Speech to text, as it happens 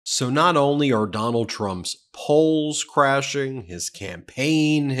So not only are Donald Trump's polls crashing, his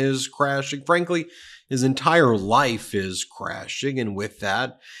campaign is crashing, frankly, his entire life is crashing, and with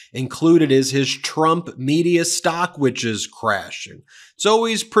that included is his Trump media stock, which is crashing. It's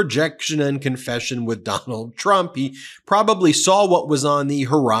always projection and confession with Donald Trump. He probably saw what was on the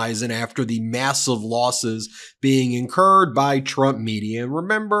horizon after the massive losses being incurred by Trump media.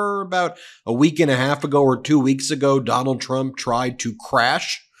 Remember about a week and a half ago or 2 weeks ago, Donald Trump tried to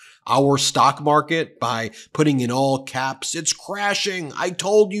crash our stock market by putting in all caps, "It's crashing, I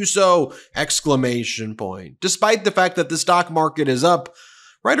told you so!" exclamation point. Despite the fact that the stock market is up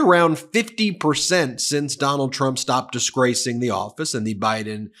right around 50% since Donald Trump stopped disgracing the office and the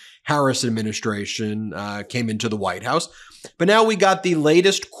Biden-Harris administration came into the White House. But now we got the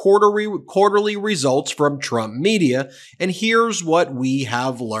latest quarterly results from Trump media, and here's what we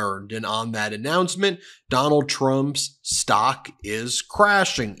have learned. And on that announcement, Donald Trump's stock is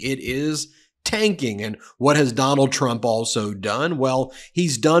crashing. It is tanking. And what has Donald Trump also done? Well,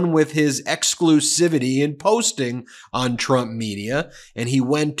 he's done with his exclusivity in posting on Trump media, and he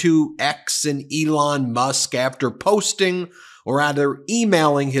went to X and Elon Musk after posting, or rather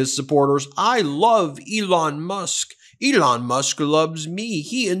emailing his supporters, "I love Elon Musk. Elon Musk loves me.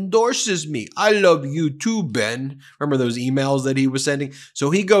 He endorses me. I love you too, Ben." Remember those emails that he was sending?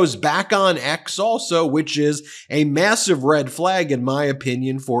 So he goes back on X also, which is a massive red flag, in my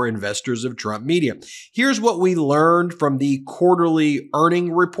opinion, for investors of Trump media. Here's what we learned from the quarterly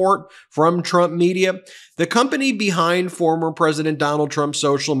earning report from Trump media. The company behind former President Donald Trump's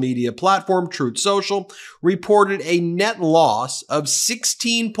social media platform, Truth Social, reported a net loss of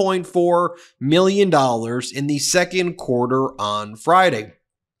 $16.4 million in the second quarter on Friday.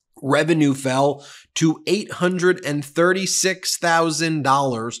 Revenue fell to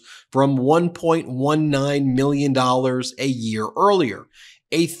 $836,000 from $1.19 million a year earlier,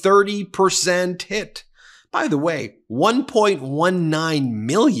 a 30% hit. By the way, $1.19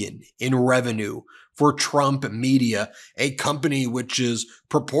 million in revenue for Trump media, a company which is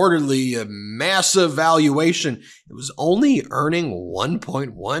purportedly a massive valuation. It was only earning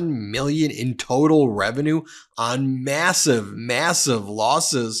 $1.1 million in total revenue on massive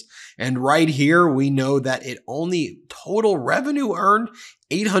losses. And right here, we know that it only total revenue earned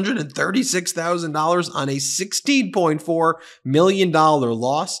 $836,000 on a $16.4 million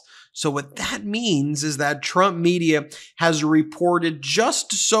loss. So what that means is that Trump media has reported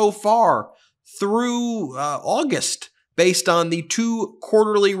just so far through August, based on the 2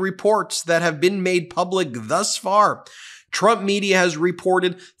 quarterly reports that have been made public thus far, Trump media has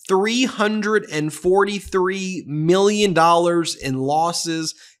reported $343 million in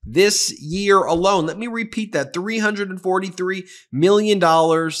losses this year alone. Let me repeat that, $343 million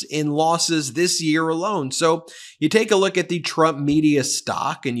in losses this year alone. So you take a look at the Trump media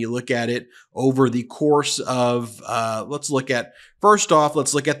stock and you look at it over the course of, let's look at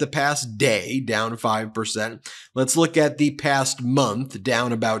the past day, down 5%. Let's look at the past month,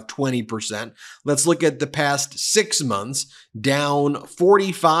 down about 20%. Let's look at the past 6 months, down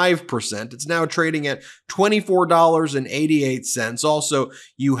 45%. It's now trading at $24.88. Also,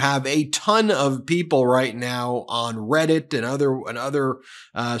 you have a ton of people right now on Reddit and other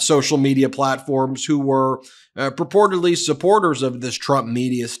social media platforms who were purportedly supporters of this Trump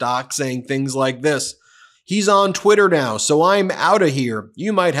media stock, saying things like this: "He's on Twitter now, so I'm out of here.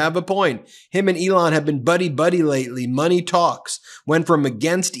 You might have a point. Him and Elon have been buddy-buddy lately. Money talks. Went from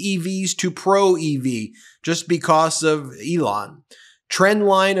against EVs to pro-EV just because of Elon. Trend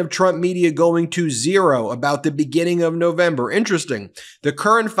line of Trump media going to zero about the beginning of November." Interesting. The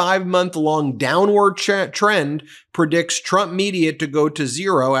current 5-month-long downward trend predicts Trump media to go to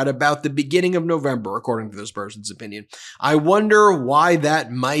zero at about the beginning of November, according to this person's opinion. I wonder why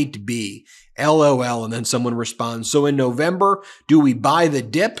that might be. LOL. And then someone responds, "So in November, do we buy the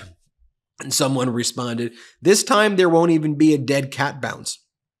dip?" And someone responded, "This time there won't even be a dead cat bounce.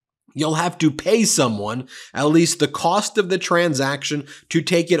 You'll have to pay someone at least the cost of the transaction to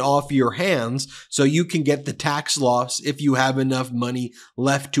take it off your hands so you can get the tax loss if you have enough money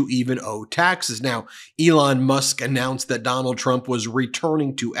left to even owe taxes." Now, Elon Musk announced that Donald Trump was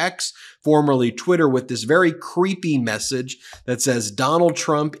returning to X, formerly Twitter, with this very creepy message that says Donald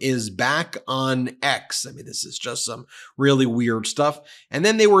Trump is back on X. I mean, this is just some really weird stuff. And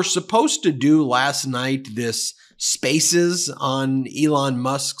then they were supposed to do last night this Spaces on Elon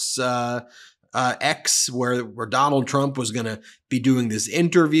Musk's X, where Donald Trump was going to be doing this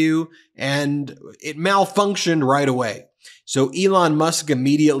interview, and it malfunctioned right away. So Elon Musk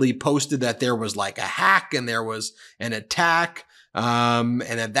immediately posted that there was like a hack and there was an attack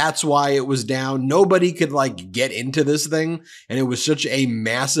And that's why it was down. Nobody could like get into this thing. And it was such a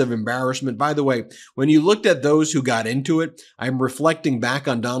massive embarrassment. By the way, when you looked at those who got into it, I'm reflecting back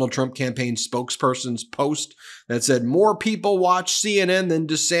on Donald Trump campaign spokesperson's post that said more people watch CNN than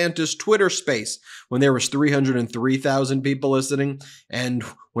DeSantis Twitter space when there was 303,000 people listening. And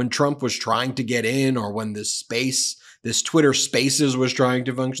when Trump was trying to get in, or when this Twitter Spaces was trying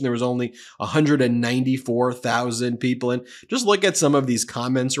to function, there was only 194,000 people in. Just look at some of these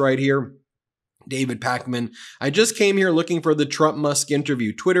comments right here. David Packman, I just came here looking for the Trump-Musk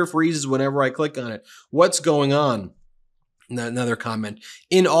interview. Twitter freezes whenever I click on it. What's going on? Another comment.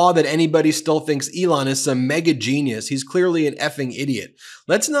 In awe that anybody still thinks Elon is some mega genius. He's clearly an effing idiot.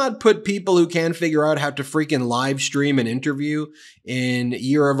 Let's not put people who can't figure out how to freaking live stream an interview in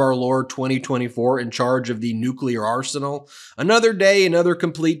year of our Lord 2024 in charge of the nuclear arsenal. Another day, another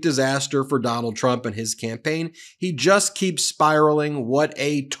complete disaster for Donald Trump and his campaign. He just keeps spiraling. What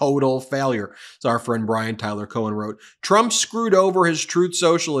a total failure. As our friend Brian Tyler Cohen wrote, Trump screwed over his Truth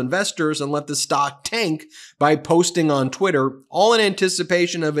Social investors and let the stock tank by posting on Twitter, all in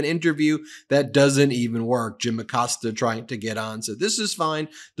anticipation of an interview that doesn't even work. Jim Acosta trying to get on said, this is fine.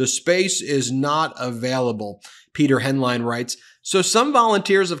 The space is not available. Peter Henline writes, so some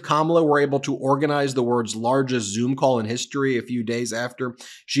volunteers of Kamala were able to organize the world's largest Zoom call in history a few days after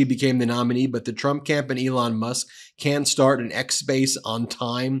she became the nominee, but the Trump camp and Elon Musk can't start an X space on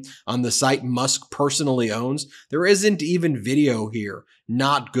time on the site Musk personally owns. There isn't even video here.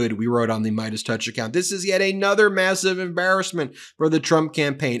 Not good, we wrote on the MeidasTouch account. This is yet another massive embarrassment for the Trump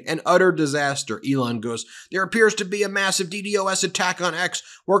campaign, an utter disaster. Elon goes, there appears to be a massive DDoS attack on X,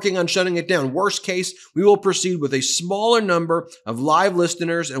 working on shutting it down. Worst case, we will proceed with a smaller number of live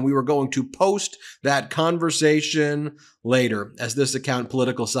listeners, and we were going to post that conversation later. As this account,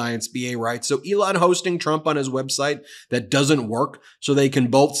 Political Science BA, writes, so Elon hosting Trump on his website that doesn't work, so they can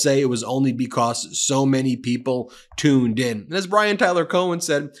both say it was only because so many people tuned in. And as Brian Tyler Cohen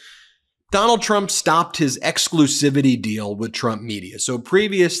said, Donald Trump stopped his exclusivity deal with Trump Media. So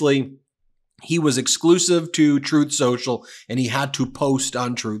previously, he was exclusive to Truth Social, and he had to post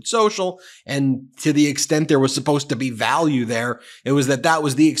on Truth Social. And to the extent there was supposed to be value there, it was that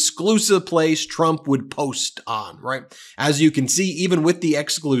was the exclusive place Trump would post on, right? As you can see, even with the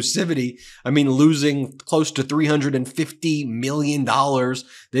exclusivity, I mean, losing close to $350 million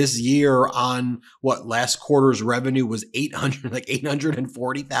this year on what last quarter's revenue was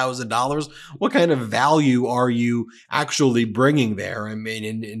 $840,000. What kind of value are you actually bringing there? I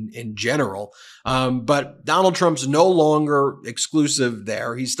mean, in general. But Donald Trump's no longer exclusive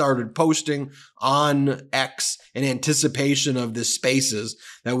there. He started posting on X in anticipation of the spaces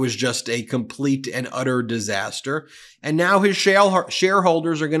that was just a complete and utter disaster. And now his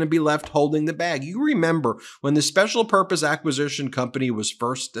shareholders are going to be left holding the bag. You remember when the special purpose acquisition company was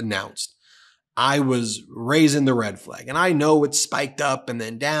first announced, I was raising the red flag. And I know it spiked up and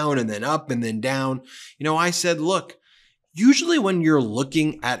then down and then up and then down. You know, I said, look, usually when you're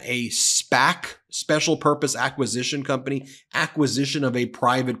looking at a SPAC, special purpose acquisition company, acquisition of a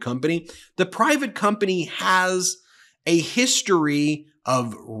private company, the private company has a history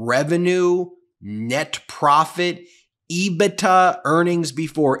of revenue, net profit, EBITDA, earnings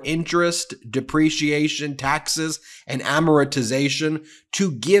before interest, depreciation, taxes, and amortization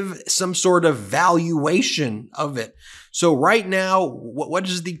to give some sort of valuation of it. So right now, what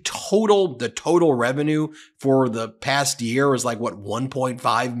is the total revenue for the past year is like what,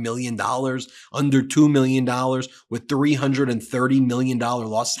 $1.5 million, under $2 million with $330 million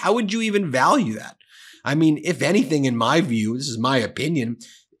loss. How would you even value that? I mean, if anything, in my view, this is my opinion,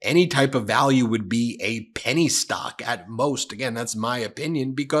 any type of value would be a penny stock at most. Again, that's my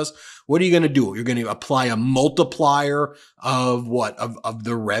opinion, because what are you going to do? You're going to apply a multiplier of what? Of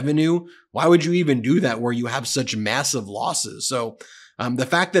the revenue? Why would you even do that where you have such massive losses? So the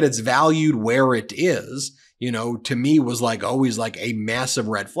fact that it's valued where it is, you know, to me was like always like a massive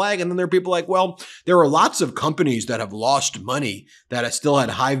red flag. And then there are people like, well, there are lots of companies that have lost money that still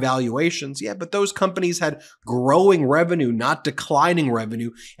had high valuations. Yeah, but those companies had growing revenue, not declining revenue.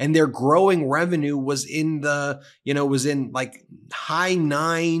 And their growing revenue was in the, you know, was in like high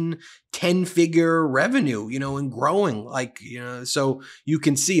 10-figure revenue, you know, and growing, like, you know, so you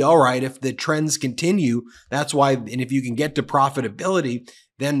can see, all right, if the trends continue, that's why, and if you can get to profitability,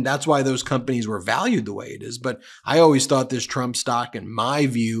 then that's why those companies were valued the way it is. But I always thought this Trump stock, in my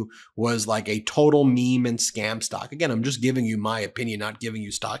view, was like a total meme and scam stock. Again, I'm just giving you my opinion, not giving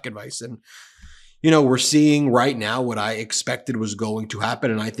you stock advice. And, you know, we're seeing right now what I expected was going to happen,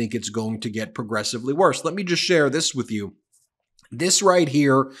 and I think it's going to get progressively worse. Let me just share this with you. This right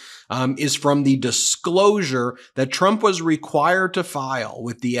here is from the disclosure that Trump was required to file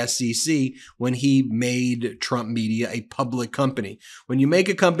with the SEC when he made Trump Media a public company. When you make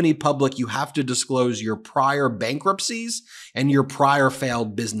a company public, you have to disclose your prior bankruptcies and your prior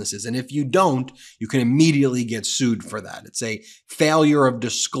failed businesses. And if you don't, you can immediately get sued for that. It's a failure of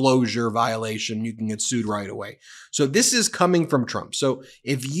disclosure violation. You can get sued right away. So this is coming from Trump. So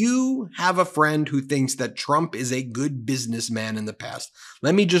if you have a friend who thinks that Trump is a good businessman in the past,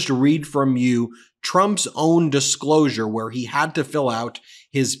 let me just read from you Trump's own disclosure where he had to fill out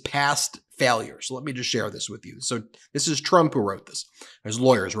his past failures. So let me just share this with you. So this is Trump who wrote this. His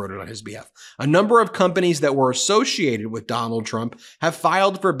lawyers wrote it on his behalf. A number of companies that were associated with Donald Trump have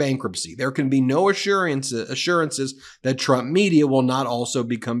filed for bankruptcy. There can be no assurances that Trump Media will not also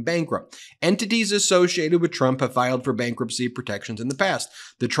become bankrupt. Entities associated with Trump have filed for bankruptcy protections in the past.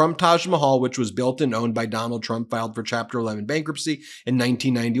 The Trump Taj Mahal, which was built and owned by Donald Trump, filed for Chapter 11 bankruptcy in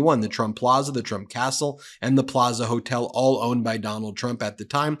 1991. The Trump Plaza, the Trump Castle, and the Plaza Hotel, all owned by Donald Trump at the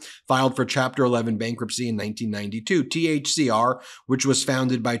time, filed for Chapter 11 bankruptcy in 1992. THCR, which was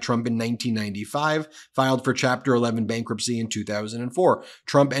founded by Trump in 1995, filed for Chapter 11 bankruptcy in 2004.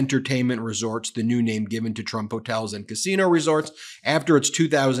 Trump Entertainment Resorts, the new name given to Trump Hotels and Casino Resorts, after its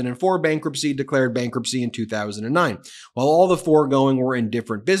 2004 bankruptcy, declared bankruptcy in 2009. While all the foregoing were in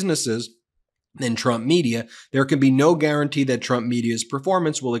different businesses than Trump Media, there can be no guarantee that Trump Media's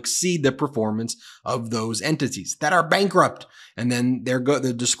performance will exceed the performance of those entities that are bankrupt. And then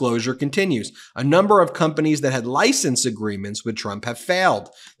the disclosure continues. A number of companies that had license agreements with Trump have failed.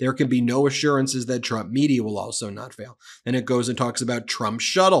 There can be no assurances that Trump Media will also not fail. Then it goes and talks about Trump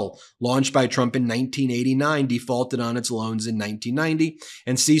Shuttle, launched by Trump in 1989, defaulted on its loans in 1990,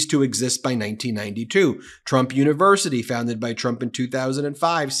 and ceased to exist by 1992. Trump University, founded by Trump in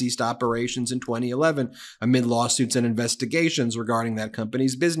 2005, ceased operations in 2011 amid lawsuits and investigations regarding that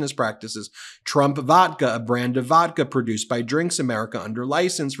company's business practices. Trump Vodka, a brand of vodka produced by Drinks America under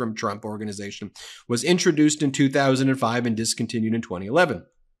license from Trump Organization, was introduced in 2005 and discontinued in 2011.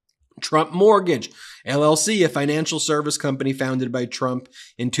 Trump Mortgage, LLC, a financial service company founded by Trump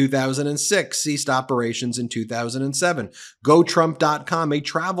in 2006, ceased operations in 2007. GoTrump.com, a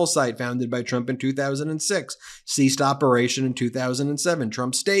travel site founded by Trump in 2006, ceased operation in 2007.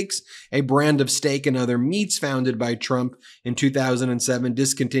 Trump Steaks, a brand of steak and other meats founded by Trump in 2007,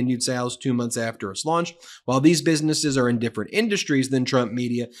 discontinued sales 2 months after its launch. While these businesses are in different industries than Trump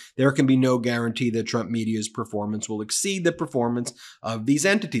Media, there can be no guarantee that Trump Media's performance will exceed the performance of these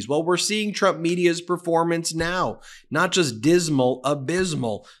entities. Well, we're seeing Trump Media's performance now, not just dismal,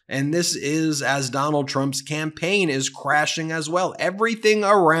 abysmal. And this is as Donald Trump's campaign is crashing as well. Everything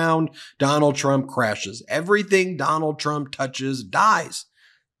around Donald Trump crashes. Everything Donald Trump touches dies.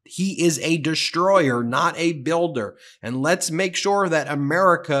 He is a destroyer, not a builder. And let's make sure that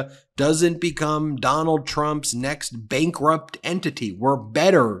America doesn't become Donald Trump's next bankrupt entity. We're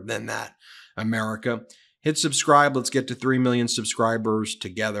better than that, America. Hit subscribe. Let's get to 3 million subscribers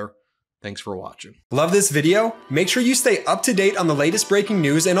together. Thanks for watching. Love this video? Make sure you stay up to date on the latest breaking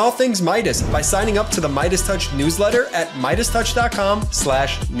news and all things Midas by signing up to the MeidasTouch newsletter at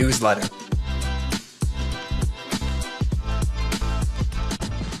MeidasTouch.com/newsletter.